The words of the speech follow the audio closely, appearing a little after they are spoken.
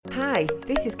Hi,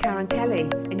 this is Karen Kelly,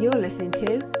 and you're listening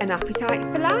to An Appetite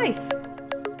for Life.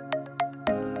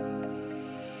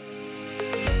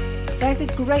 There's a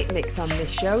great mix on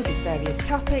this show with various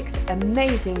topics,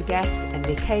 amazing guests, and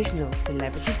the occasional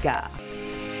celebrity guest.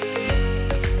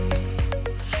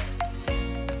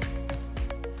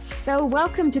 So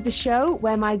welcome to the show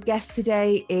where my guest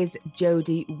today is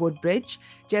Jodie Woodbridge.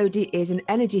 Jodie is an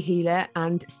energy healer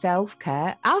and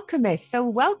self-care alchemist. So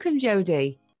welcome,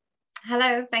 Jodie.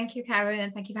 Hello, thank you, Karen,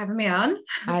 and thank you for having me on.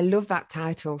 I love that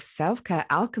title, self-care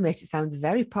alchemist. It sounds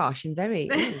very posh and very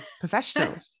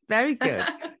professional. Very good.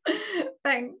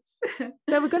 Thanks. So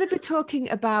we're going to be talking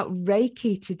about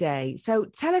Reiki today. So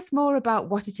tell us more about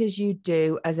what it is you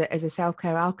do as a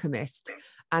self-care alchemist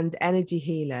and energy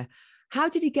healer. How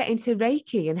did you get into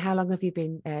Reiki, and how long have you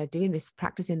been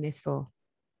practicing this for?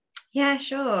 Yeah,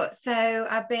 sure. So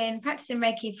I've been practicing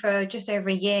Reiki for just over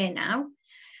a year now.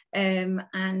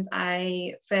 And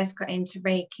I first got into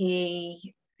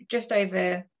Reiki just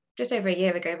over a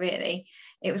year ago, really.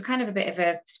 It was kind of a bit of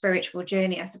a spiritual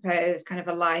journey, I suppose, kind of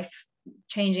a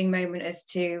life-changing moment as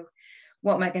to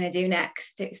what am I going to do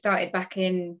next. It started back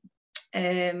in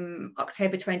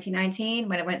October 2019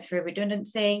 when I went through a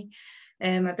redundancy.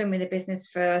 I've been with the business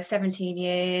for 17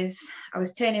 years. I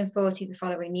was turning 40 the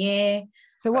following year.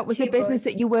 So what was the business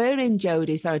that you were in,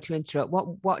 Jodie? Sorry to interrupt.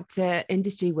 What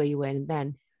industry were you in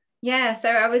then? Yeah, so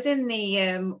I was in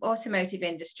the automotive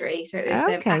industry. So it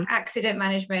was accident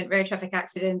management, road traffic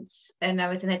accidents, and I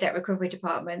was in the debt recovery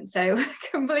department. So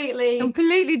completely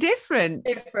different.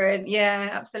 Yeah,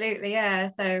 absolutely. Yeah.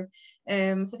 So,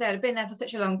 so I said, I've been there for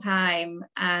such a long time,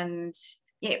 and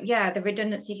the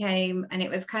redundancy came, and it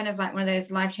was kind of like one of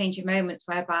those life-changing moments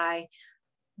whereby,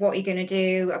 what are you going to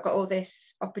do? I've got all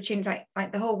this opportunity,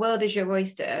 like the whole world is your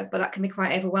oyster, but that can be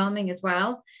quite overwhelming as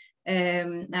well.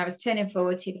 I was turning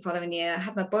 40 the following year. I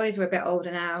had my boys were a bit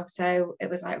older now, so it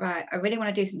was like, right, I really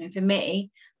want to do something for me,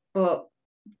 but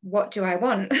what do I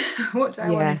want? What do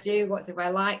I want to do? What do I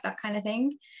like? That kind of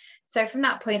thing. So from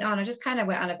that point on, I just kind of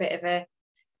went on a bit of a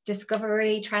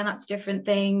discovery, trying lots of different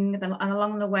things, and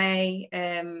along the way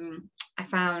I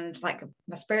found like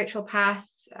my spiritual path.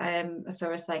 I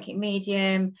saw a psychic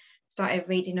medium, started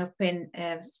reading up in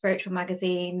spiritual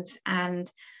magazines, and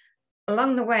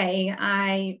along the way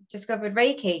I discovered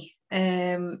Reiki.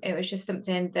 It was just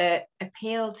something that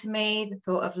appealed to me, the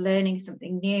thought of learning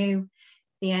something new,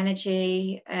 the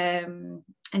energy, and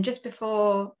just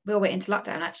before we all went into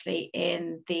lockdown, actually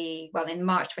in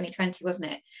March 2020,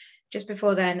 wasn't it? Just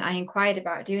before then, I inquired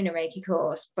about doing a Reiki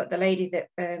course, but the lady that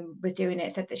was doing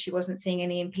it said that she wasn't seeing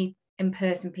any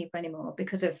in-person people anymore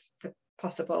because of the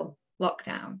possible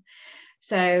lockdown.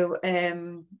 So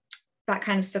that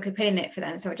kind of stuck a pin in it for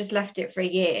them. So I just left it for a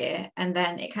year, and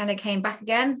then it kind of came back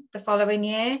again the following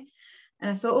year.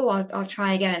 And I thought, I'll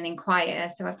try again and inquire.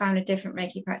 So I found a different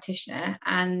Reiki practitioner,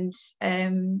 and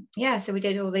so we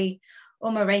did all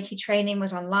my Reiki training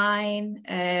was online.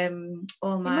 It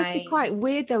must be quite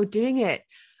weird though, doing it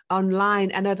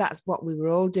online. I know that's what we were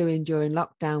all doing during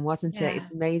lockdown, wasn't it?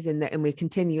 It's amazing that, and we're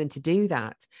continuing to do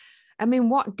that. I mean,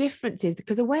 what difference is,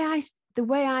 because the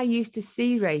way I used to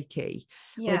see Reiki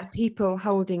was people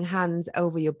holding hands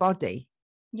over your body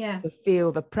to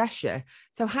feel the pressure.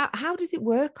 So how does it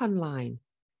work online?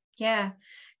 Yeah,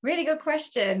 really good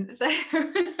question. So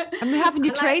I mean, having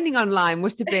your training online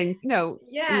must have been,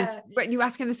 but you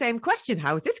asking the same question,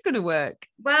 how is this going to work?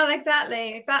 Well,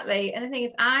 exactly. And the thing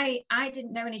is, I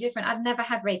didn't know any different. I'd never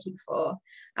had Reiki before.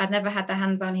 I'd never had the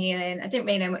hands-on healing. I didn't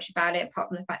really know much about it, apart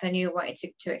from the fact I knew I wanted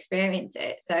to experience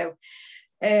it. So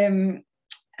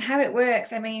how it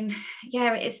works, I mean,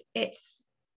 it's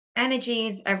energy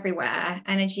is everywhere.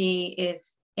 Energy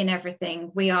is in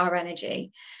everything. We are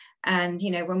energy. And,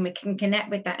 when we can connect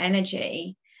with that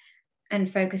energy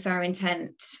and focus our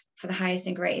intent for the highest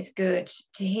and greatest good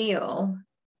to heal,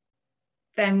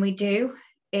 then we do.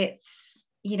 It's,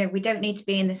 we don't need to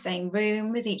be in the same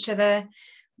room as each other.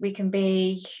 We can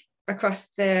be across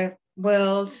the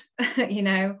world,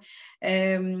 held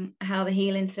a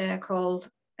healing circle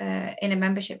in a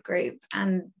membership group,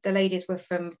 and the ladies were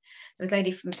there was a lady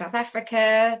from South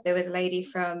Africa, there was a lady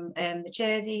from the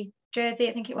Jersey, I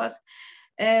think it was.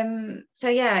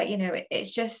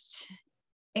 It's just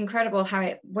incredible how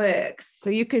it works. So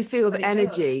you can feel the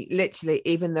energy, literally,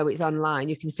 even though it's online,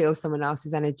 you can feel someone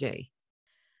else's energy.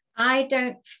 I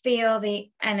don't feel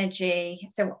the energy.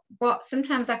 So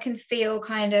sometimes I can feel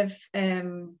kind of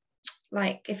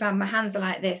like if my hands are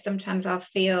like this, sometimes I'll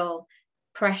feel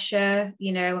pressure,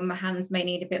 and my hands may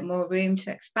need a bit more room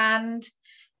to expand.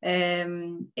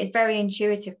 It's very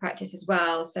intuitive practice as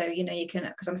well. So, you can,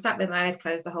 because I'm sat with my eyes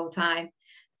closed the whole time.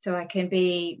 So I can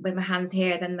be with my hands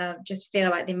here, then they'll just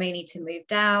feel like they may need to move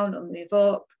down or move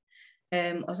up,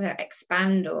 also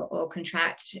expand or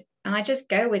contract. And I just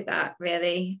go with that,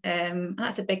 really. And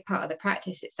that's a big part of the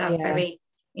practice itself, very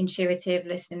intuitive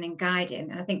listening and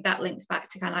guiding. And I think that links back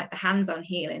to kind of like the hands-on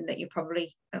healing that you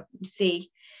probably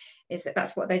see, is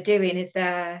that's what they're doing, is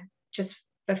they're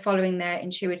following their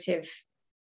intuition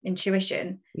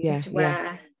as to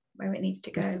where it needs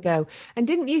to go. And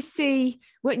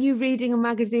weren't you reading a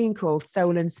magazine called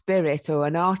Soul and Spirit, or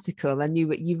an article, and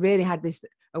you really had this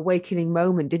awakening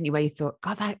moment, didn't you, where you thought,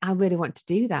 God, I really want to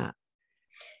do that?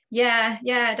 Yeah,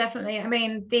 definitely. I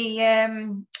mean,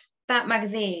 the that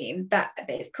magazine, that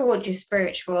it's called Your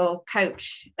Spiritual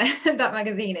Coach, that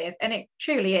magazine is, and it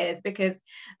truly is, because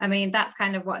I mean, that's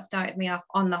kind of what started me off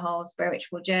on the whole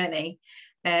spiritual journey.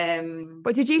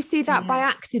 But did you see that by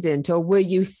accident, or were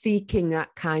you seeking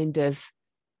that kind of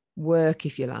work,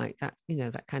 if you like, that, you know,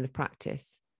 that kind of practice?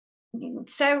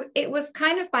 So it was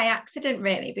kind of by accident,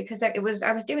 really, because I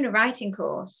was doing a writing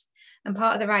course, and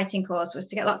part of the writing course was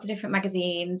to get lots of different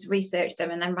magazines, research them,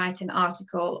 and then write an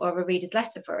article or a reader's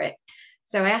letter for it.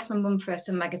 So I asked my mum for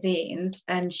some magazines,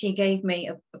 and she gave me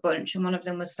a bunch, and one of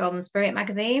them was Soul and Spirit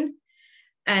magazine.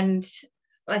 And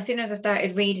as soon as I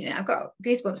started reading it, I've got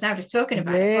goosebumps now just talking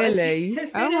about it. Really?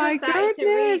 As soon as I started to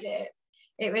read it,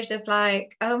 it was just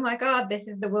like, oh my God, this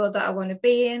is the world that I want to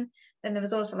be in. Then there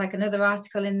was also like another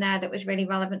article in there that was really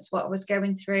relevant to what I was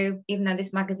going through, even though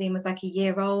this magazine was like a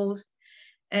year old.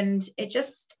 And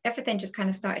everything just kind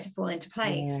of started to fall into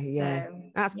place. So,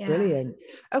 that's brilliant.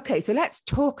 Okay, so let's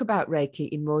talk about Reiki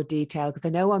in more detail, because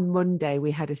I know on Monday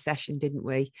we had a session, didn't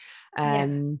we?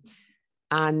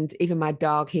 And even my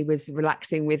dog, he was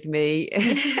relaxing with me.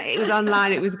 It was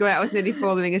online. It was great. I was nearly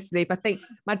falling asleep. I think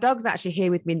my dog's actually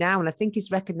here with me now, and I think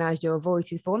he's recognized your voice.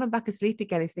 He's fallen back asleep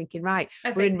again. He's thinking, right,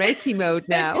 we're in Reiki mode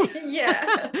now.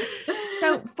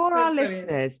 So for our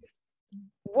listeners,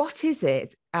 what is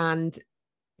it? And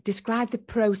describe the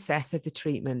process of the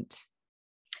treatment.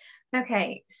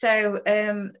 Okay, so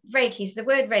Reiki, so the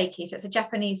word Reiki, so it's a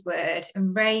Japanese word,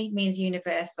 and Rei means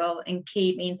universal and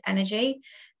Ki means energy.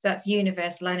 So that's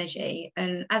universal energy.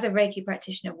 And as a Reiki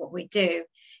practitioner, what we do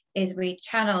is we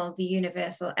channel the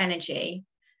universal energy,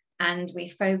 and we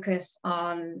focus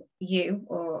on you,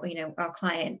 or, you know, our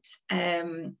client,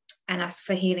 and ask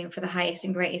for healing for the highest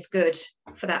and greatest good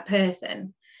for that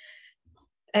person.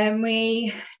 And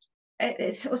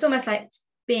it's almost like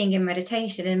being in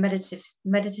meditation, in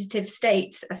meditative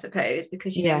states, I suppose,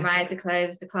 because, you know, my eyes are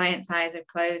closed, the client's eyes are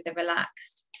closed, they're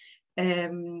relaxed.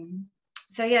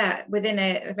 So within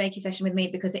a Reiki session with me,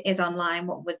 because it is online,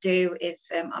 what we'll do is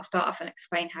I'll start off and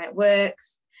explain how it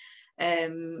works,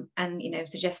 and, you know,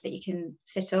 suggest that you can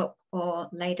sit up or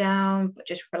lay down, but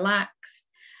just relax.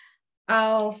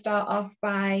 I'll start off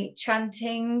by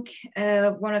chanting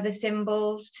one of the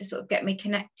symbols to sort of get me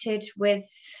connected with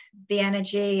the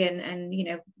energy and you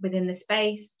know, within the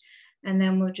space. And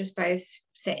then we'll just both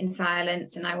sit in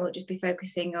silence, and I will just be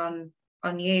focusing on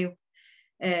you.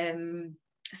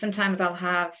 Sometimes I'll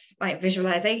have like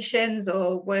visualizations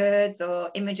or words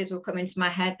or images will come into my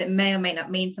head that may or may not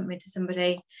mean something to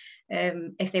somebody.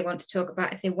 If they want to talk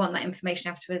about, if they want that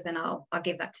information afterwards, then I'll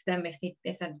give that to them.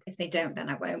 If they don't, then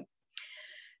I won't.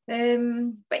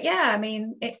 But I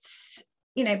mean, it's,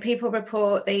 you know, people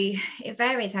report it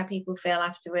varies how people feel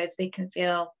afterwards. They can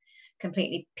feel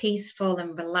completely peaceful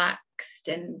and relaxed,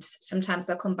 and sometimes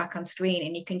they'll come back on screen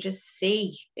and you can just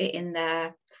see it in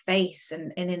their face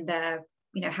and in their,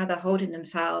 you know, how they're holding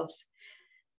themselves,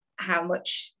 how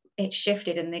much it's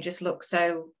shifted, and they just look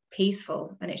so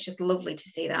peaceful, and it's just lovely to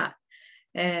see that.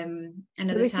 And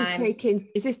so is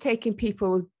this taking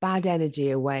people's bad energy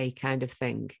away, kind of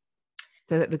thing,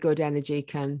 so that the good energy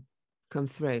can come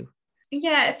through?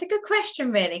 Yeah, it's a good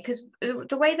question, really, because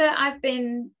the way that I've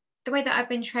been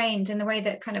trained, and the way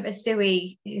that kind of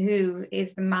Usui, who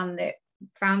is the man that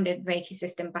founded Reiki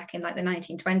system back in like the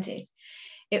 1920s,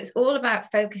 it was all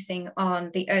about focusing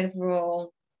on the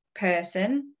overall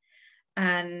person,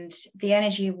 and the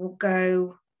energy will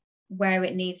go where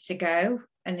it needs to go,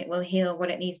 and it will heal what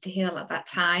it needs to heal at that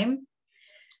time.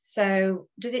 So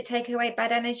does it take away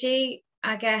bad energy?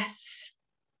 I guess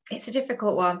it's a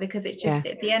difficult one, because it just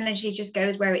the energy just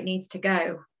goes where it needs to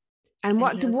go. And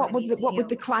what would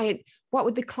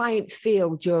the client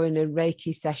feel during a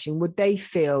Reiki session? Would they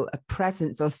feel a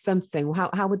presence or something?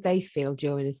 How would they feel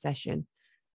during a session?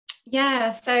 Yeah,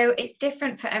 so it's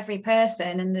different for every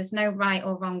person, and there's no right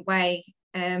or wrong way.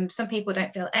 Some people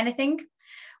don't feel anything,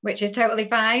 which is totally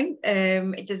fine.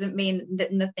 It doesn't mean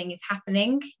that nothing is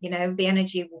happening. You know, the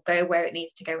energy will go where it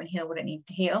needs to go and heal what it needs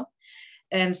to heal.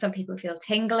 Some people feel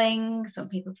tingling, some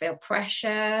people feel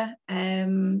pressure.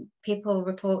 People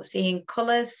report seeing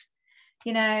colours,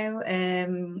 images.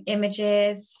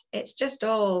 It's just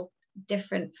all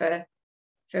different for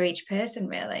each person,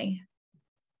 really.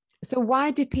 So why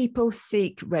do people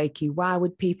seek Reiki? Why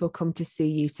would people come to see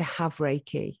you to have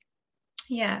Reiki?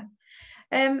 Yeah.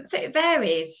 So it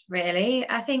varies, really.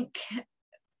 I think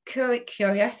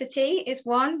curiosity is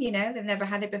one. They've never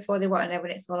had it before. They want to know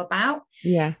what it's all about.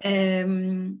 Yeah.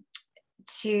 To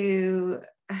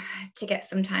get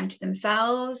some time to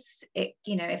themselves.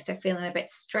 If they're feeling a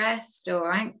bit stressed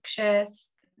or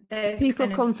anxious. People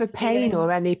come for pain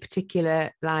or any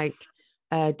particular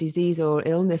disease or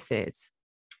illnesses?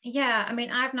 Yeah, I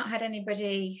mean, I've not had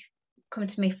anybody come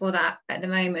to me for that at the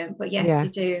moment, but yes, They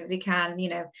do. They can,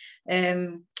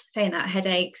 saying that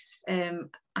headaches.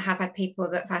 I have had people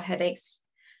that have had headaches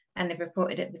and they've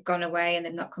reported it, they've gone away and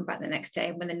they've not come back the next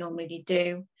day when they normally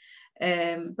do.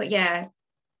 But yeah,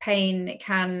 pain, it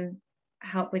can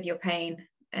help with your pain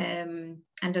and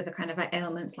other kind of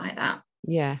ailments like that.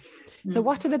 Yeah. So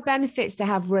what are the benefits to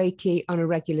have Reiki on a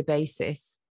regular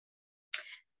basis?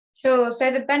 Sure.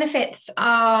 So the benefits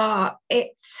are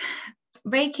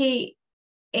Reiki,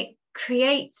 it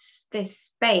creates this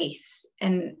space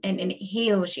and it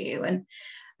heals you. And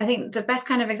I think the best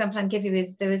kind of example I can give you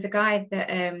is there was a guy that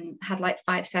had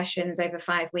 5 sessions over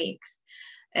 5 weeks.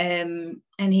 And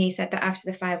he said that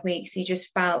after the 5 weeks, he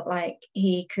just felt like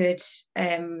he could,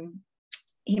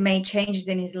 he made changes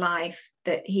in his life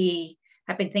that he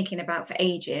had been thinking about for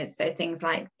ages. So things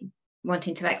like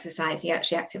wanting to exercise, he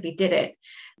actually actively did it.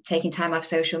 Taking time off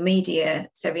social media,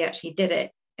 so he actually did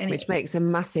it. Which makes a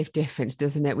massive difference,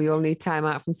 doesn't it? We all need time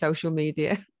out from social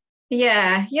media.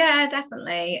 Yeah,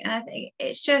 definitely. And I think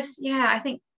it's just, I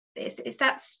think it's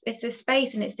the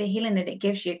space and it's the healing that it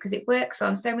gives you, because it works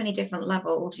on so many different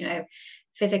levels,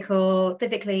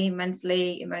 physically,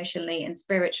 mentally, emotionally, and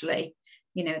spiritually.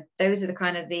 Those are the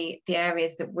kind of the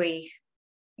areas that we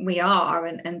are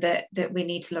and that we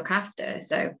need to look after.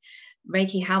 So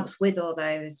Reiki helps with all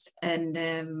those.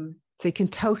 And so you can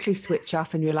totally switch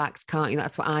off and relax, can't you?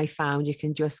 That's what I found. You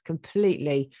can just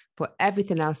completely put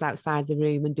everything else outside the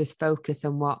room and just focus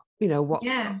on what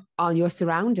on your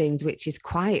surroundings, which is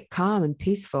quiet, calm and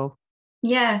peaceful.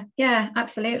 Yeah,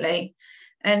 absolutely.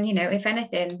 And if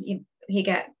anything, you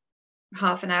get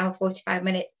half an hour, 45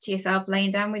 minutes to yourself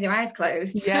laying down with your eyes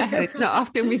closed. Yeah, it's not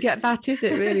often we get that, is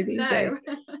it, really, these days?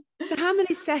 So how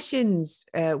many sessions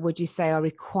would you say are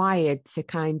required to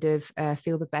kind of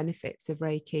feel the benefits of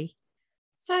Reiki?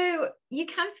 So you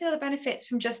can feel the benefits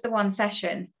from just the one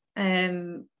session.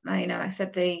 Like I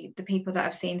said, the people that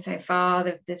I've seen so far,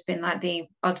 there's been the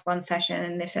odd one session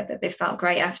and they've said that they felt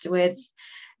great afterwards.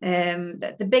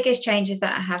 The biggest changes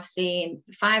that I have seen,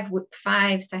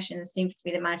 5 sessions seems to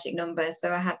be the magic number.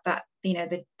 So I had that,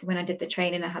 when I did the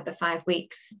training, I had the 5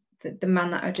 weeks, the man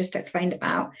that I just explained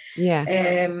about. Yeah.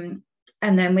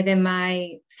 And then within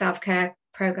my self-care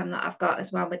program that I've got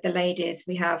as well with the ladies,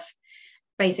 we have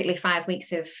basically 5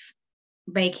 weeks of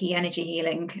Reiki energy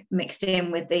healing mixed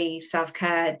in with the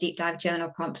self-care deep dive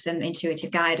journal prompts and intuitive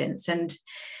guidance. And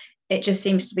it just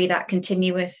seems to be that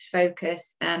continuous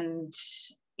focus and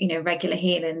regular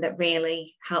healing that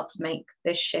really helps make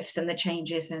the shifts and the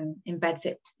changes and embeds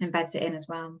it in as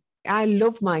well. I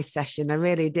loved my session. I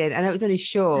really did. And it was only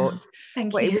short,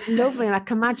 but it was lovely. And I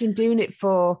can imagine doing it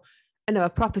for, a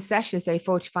proper session, say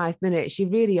 45 minutes. You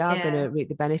really are going to reap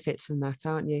the benefits from that,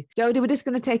 aren't you? Jodie, we're just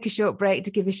going to take a short break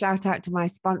to give a shout out to my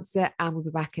sponsor, and we'll be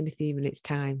back in a few minutes'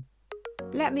 time.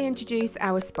 Let me introduce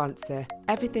our sponsor,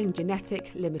 Everything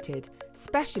Genetic Limited,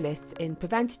 specialists in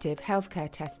preventative healthcare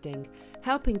testing,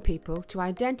 helping people to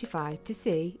identify to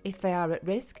see if they are at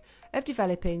risk of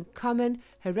developing common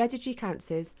hereditary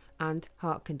cancers and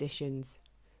heart conditions.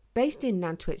 Based in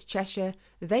Nantwich, Cheshire,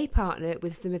 they partner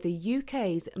with some of the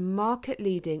UK's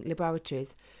market-leading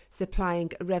laboratories, supplying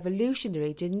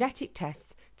revolutionary genetic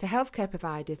tests to healthcare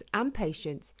providers and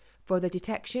patients for the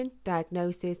detection,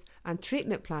 diagnosis and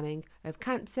treatment planning of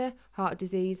cancer, heart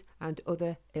disease and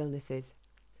other illnesses.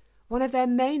 One of their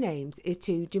main aims is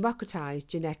to democratise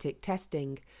genetic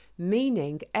testing,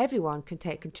 meaning everyone can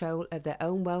take control of their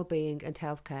own well-being and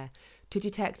healthcare to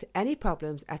detect any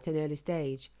problems at an early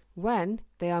stage, when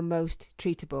they are most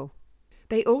treatable.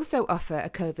 They also offer a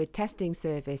COVID testing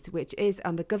service which is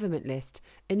on the government list,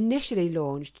 initially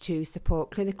launched to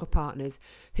support clinical partners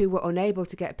who were unable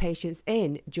to get patients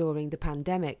in during the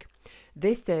pandemic.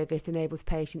 This service enables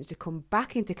patients to come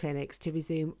back into clinics to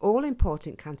resume all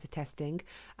important cancer testing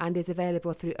and is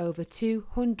available through over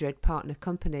 200 partner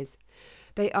companies.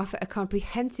 They offer a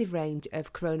comprehensive range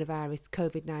of coronavirus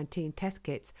COVID-19 test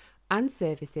kits and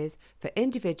services for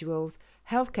individuals,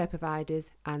 healthcare providers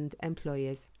and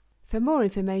employers. For more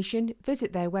information,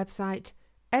 visit their website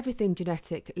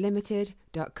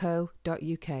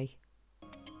everythinggeneticlimited.co.uk.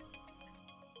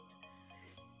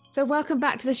 So welcome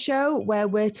back to the show, where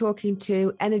we're talking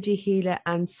to energy healer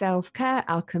and self-care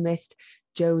alchemist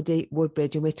Jodie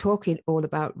Woodbridge, and we're talking all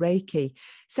about Reiki.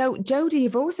 So Jodie,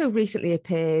 you've also recently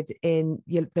appeared in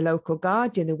the local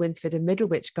Guardian, the Winsford and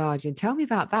Middlewich Guardian. Tell me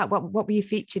about that. What were you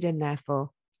featured in there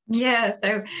for? Yeah,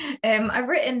 so I've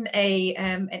written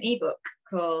an ebook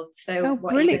called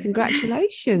Brilliant.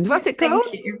 Congratulations. What's it called?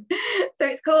 Thank you. So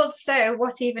it's called So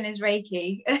What Even is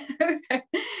Reiki? So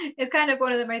it's kind of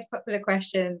one of the most popular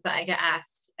questions that I get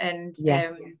asked. And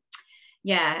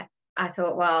I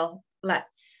thought, well,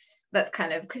 let's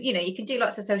kind of, because you can do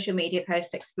lots of social media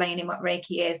posts explaining what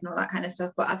Reiki is and all that kind of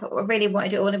stuff, but I thought I really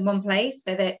wanted it all in one place,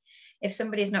 so that if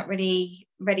somebody's not really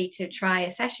ready to try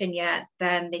a session yet,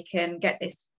 then they can get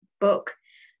this book,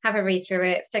 have a read through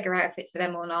it, figure out if it's for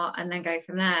them or not, and then go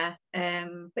from there.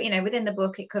 But within the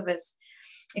book, it covers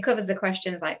the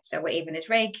questions like, so what even is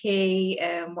Reiki?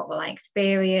 What will I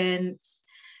experience?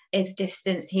 Is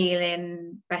distance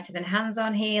healing better than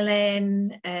hands-on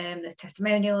healing? There's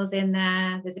testimonials in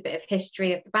there. There's a bit of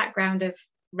history of the background of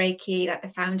Reiki, like the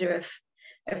founder of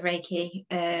Reiki,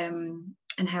 and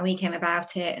how he came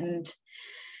about it, and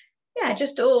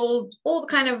just all the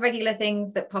kind of regular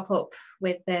things that pop up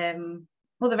with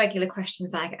all the regular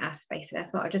questions I get asked. Basically, I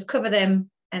thought I'd just cover them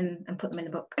and put them in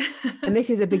the book. And this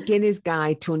is a beginner's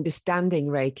guide to understanding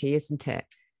Reiki, isn't it?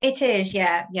 It is,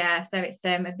 yeah. So it's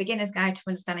a beginner's guide to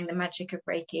understanding the magic of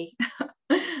Reiki.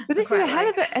 But this is a hell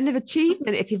of an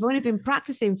achievement. If you've only been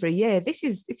practicing for a year, this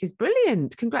is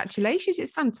brilliant. Congratulations!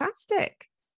 It's fantastic.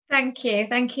 Thank you.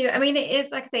 I mean, it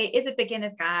is, like I say, it is a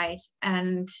beginner's guide,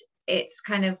 and it's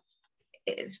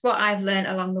what I've learned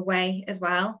along the way as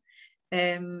well. So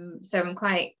I'm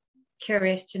quite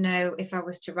curious to know if I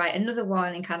was to write another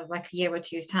one in kind of like a year or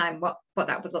two's time, what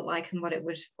that would look like, and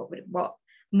what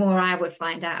more I would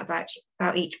find out about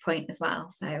each point as well.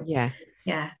 So yeah,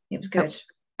 it was good.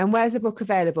 And where's the book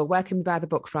available? Where can we buy the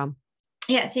book from?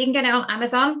 Yeah, so you can get it on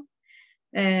Amazon.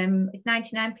 It's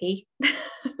 99p.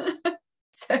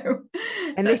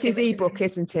 And this is ebook,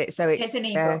 isn't it? So it's an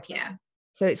ebook, yeah.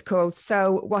 So it's called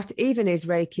So What Even is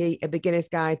Reiki? A Beginner's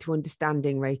Guide to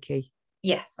Understanding Reiki.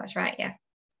 Yes, that's right. Yeah.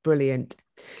 Brilliant.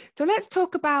 So let's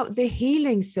talk about the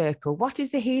Healing Circle. What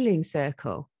is the Healing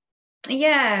Circle?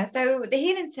 Yeah, so the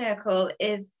Healing Circle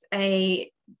is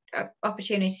a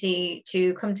opportunity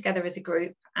to come together as a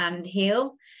group and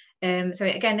heal. So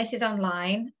again, this is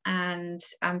online, and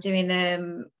I'm doing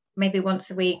them maybe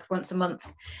once a week, once a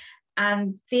month.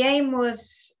 And the aim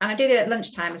was, and I do it at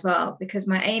lunchtime as well, because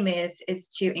my aim is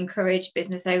to encourage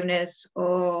business owners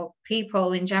or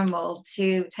people in general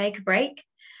to take a break.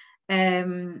 I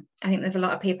think there's a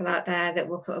lot of people out there that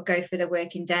will sort of go through the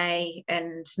working day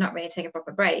and not really take a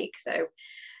proper break. So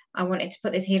I wanted to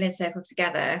put this healing circle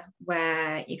together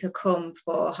where you could come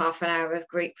for half an hour of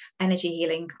group energy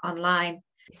healing online.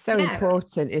 It's so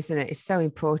important, isn't it? It's so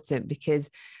important, because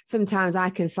sometimes I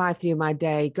can fly through my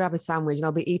day, grab a sandwich, and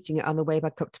I'll be eating it on the way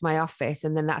back up to my office,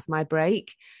 and then that's my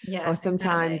break. Yeah, or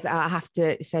sometimes exactly. I have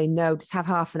to say, no, just have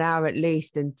half an hour at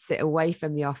least and sit away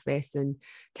from the office and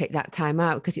take that time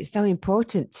out, because it's so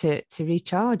important to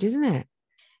recharge, isn't it?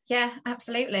 Yeah,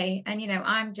 absolutely. And,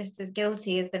 I'm just as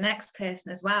guilty as the next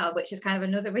person as well, which is kind of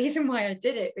another reason why I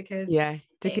did it, because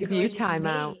to give you time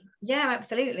out. Yeah,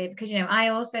 absolutely. Because, I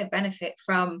also benefit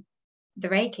from the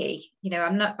Reiki.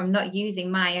 I'm not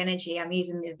using my energy. I'm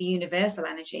using the universal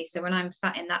energy. So when I'm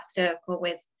sat in that circle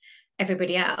with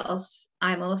everybody else,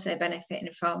 I'm also benefiting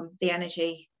from the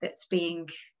energy that's being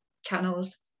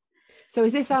channeled. So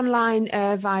is this online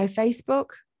via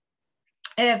Facebook?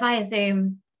 Via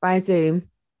Zoom. Via Zoom.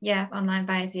 Yeah, online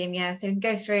via Zoom. Yeah, so you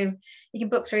can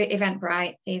book through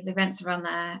Eventbrite. The events are on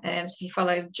there. So if you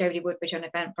follow Jodie Woodbridge on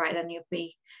Eventbrite, then you'll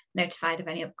be notified of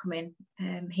any upcoming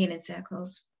healing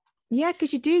circles. Yeah, because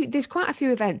there's quite a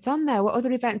few events on there. What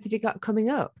other events have you got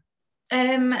coming up?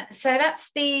 So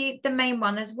that's the main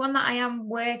one. There's one that I am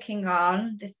working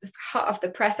on. This is hot off the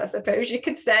press, I suppose you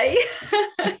could say.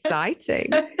 Exciting.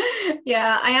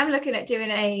 Yeah, I am looking at doing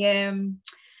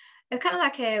it's kind of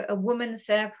like a woman's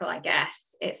circle, I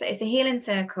guess. It's a healing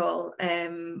circle,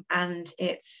 and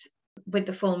it's with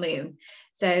the full moon.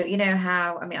 So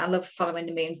how, I love following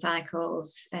the moon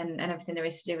cycles and everything there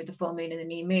is to do with the full moon and the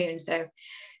new moon. So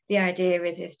the idea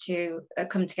is to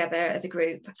come together as a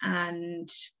group and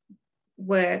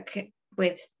work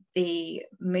with the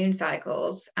moon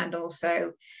cycles, and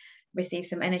also receive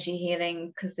some energy healing,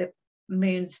 because the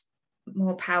moon's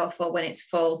more powerful when it's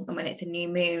full and when it's a new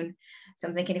moon. So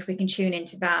I'm thinking if we can tune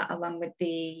into that along with the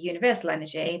universal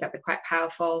energy, that'd be quite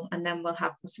powerful. And then we'll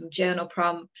have some journal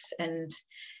prompts and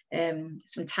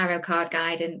some tarot card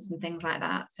guidance and things like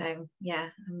that. So yeah,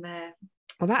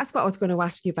 well, that's what I was going to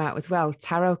ask you about as well,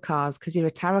 tarot cards, because you're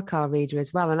a tarot card reader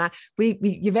as well. And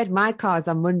you read my cards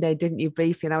on Monday, didn't you,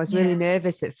 briefly? And I was really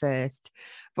nervous at first,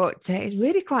 but it's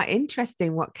really quite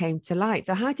interesting what came to light.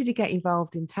 So how did you get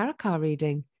involved in tarot card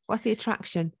reading? What's the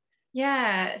attraction?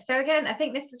 Yeah, so again, I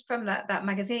think this was from that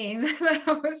magazine that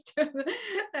I was doing.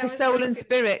 Soul and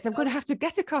Spirits. I'm going to have to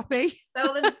get a copy.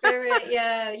 Soul and Spirit,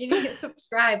 yeah, you need to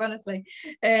subscribe, honestly.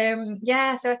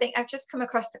 Yeah, so I think I've just come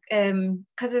across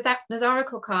because there's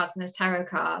oracle cards and there's tarot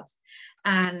cards,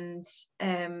 and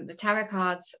the tarot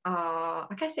cards are,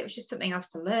 I guess it was just something else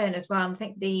to learn as well. And I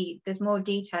think there's more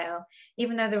detail,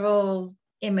 even though they're all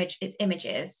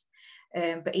images,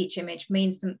 but each image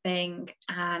means something,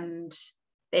 and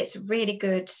it's a really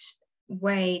good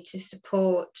way to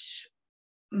support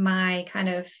my kind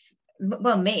of,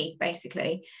 well, me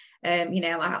basically.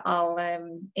 I'll at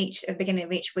the beginning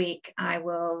of each week I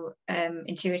will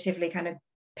intuitively kind of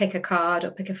pick a card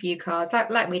or pick a few cards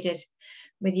like we did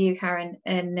with you, Karen,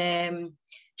 and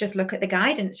just look at the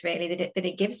guidance really that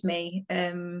it gives me.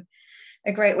 A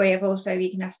great way of also,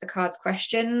 you can ask the cards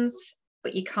questions,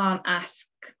 but you can't ask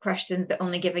questions that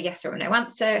only give a yes or a no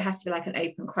answer. It has to be like an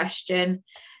open question.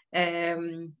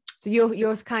 So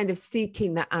you're kind of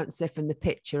seeking that answer from the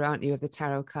picture, aren't you, of the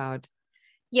tarot card?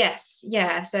 Yes,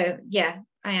 yeah. So yeah,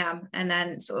 I am. And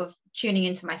then sort of tuning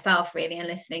into myself really and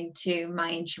listening to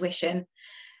my intuition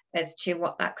as to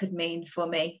what that could mean for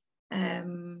me.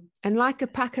 And like a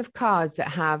pack of cards that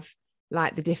have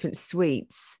like the different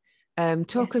suites,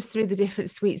 talk us through the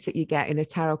different suites that you get in a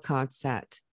tarot card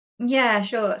set. Yeah,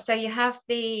 sure. So you have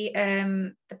the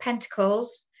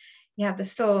pentacles, you have the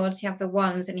swords, you have the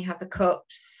wands, and you have the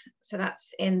cups. So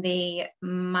that's in the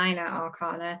minor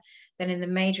arcana. Then in the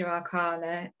major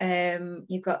arcana,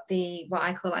 you've got what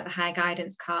I call like the high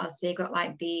guidance cards. So you've got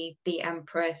like the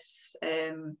Empress,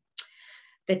 the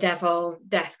Devil,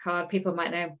 Death card. People might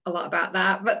know a lot about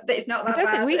that, but it's not that I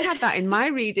don't bad. think we had that in my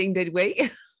reading, did we?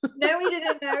 No, we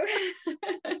didn't know.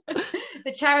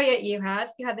 The Chariot you had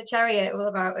the Chariot, all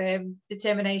about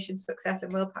determination, success,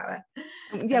 and willpower.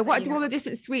 Yeah, what do all the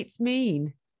different suites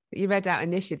mean that you read out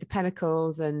initially? The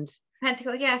Pentacles and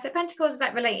Pentacles, yeah. So Pentacles is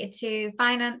like related to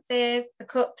finances. The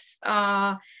Cups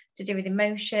are to do with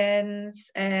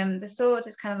emotions. The Swords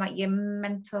is kind of like your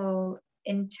mental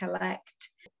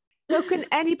intellect. So can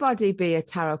anybody be a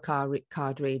tarot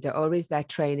card reader, or is there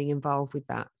training involved with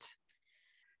that?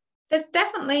 There's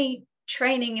definitely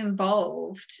training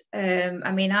involved.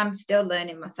 I mean, I'm still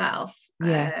learning myself.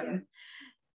 Yeah.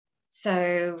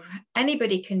 So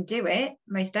anybody can do it,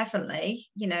 most definitely.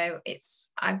 You know,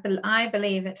 I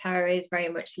believe that tarot is very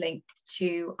much linked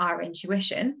to our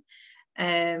intuition.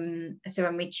 So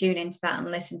when we tune into that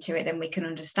and listen to it, then we can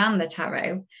understand the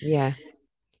tarot. Yeah.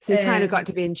 So you kind of got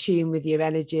to be in tune with your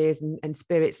energies and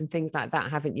spirits and things like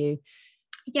that, haven't you?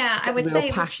 Yeah, I would say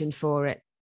passion for it.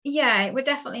 Yeah, it would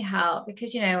definitely help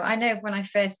because, you know, I know when I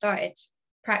first started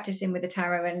practicing with the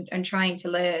tarot and trying to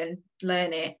learn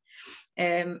it,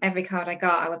 every card I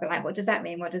got, I would be like, what does that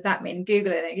mean? What does that mean?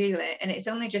 Google it. And it's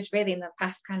only just really in the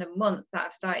past kind of month that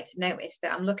I've started to notice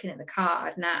that I'm looking at the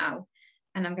card now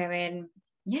and I'm going,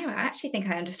 yeah, I actually think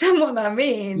I understand what that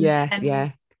means. Yeah,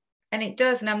 And it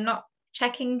does. And I'm not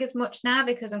checking as much now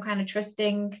because I'm kind of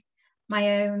trusting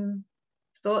my own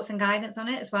thoughts and guidance on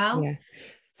it as well. Yeah.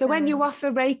 So when you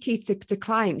offer Reiki to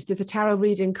clients, does the tarot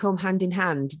reading come hand in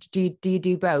hand? Do you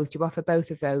do both? Do you offer both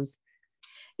of those?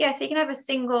 Yeah, so you can have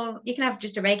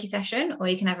just a Reiki session, or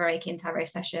you can have a Reiki and tarot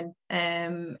session.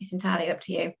 It's entirely up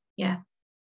to you. Yeah.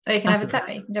 Or you can have a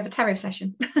tarot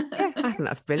session. Yeah, I think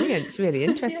that's brilliant. It's really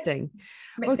interesting.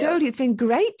 Yeah. Well, Dodie, it's been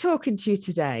great talking to you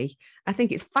today. I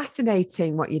think it's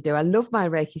fascinating what you do. I love my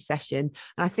Reiki session.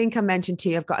 And I think I mentioned to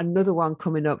you, I've got another one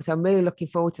coming up. So I'm really looking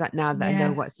forward to that now that I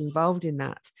know what's involved in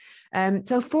that.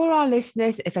 So for our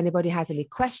listeners, if anybody has any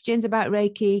questions about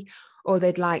Reiki, or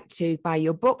they'd like to buy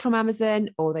your book from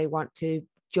Amazon, or they want to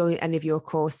join any of your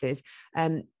courses,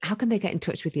 how can they get in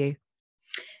touch with you?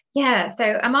 Yeah, so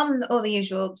I'm on all the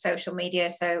usual social media,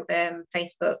 so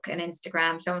Facebook and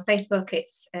Instagram. So on Facebook,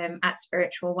 it's at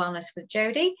Spiritual Wellness with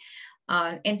Jodie.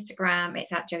 On Instagram,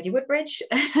 it's at Jodie Woodbridge.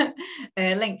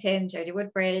 LinkedIn, Jodie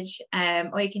Woodbridge.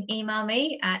 Or you can email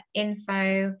me at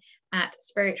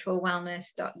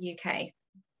info@spiritualwellness.uk.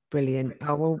 Brilliant.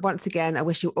 Oh, well, once again, I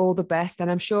wish you all the best,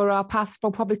 and I'm sure our paths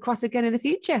will probably cross again in the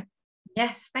future.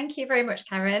 Yes, thank you very much,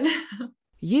 Karen.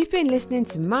 You've been listening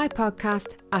to my podcast,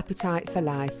 Appetite for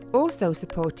Life, also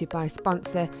supported by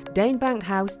sponsor Danebank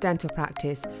House Dental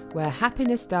Practice, where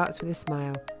happiness starts with a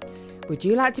smile. Would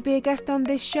you like to be a guest on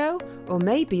this show? Or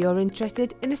maybe you're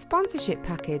interested in a sponsorship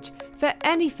package? For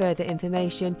any further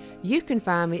information, you can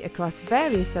find me across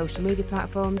various social media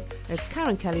platforms as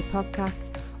Karen Kelly Podcasts,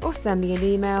 or send me an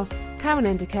email,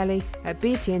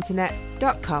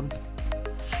 karenenderkelly@btinternet.com.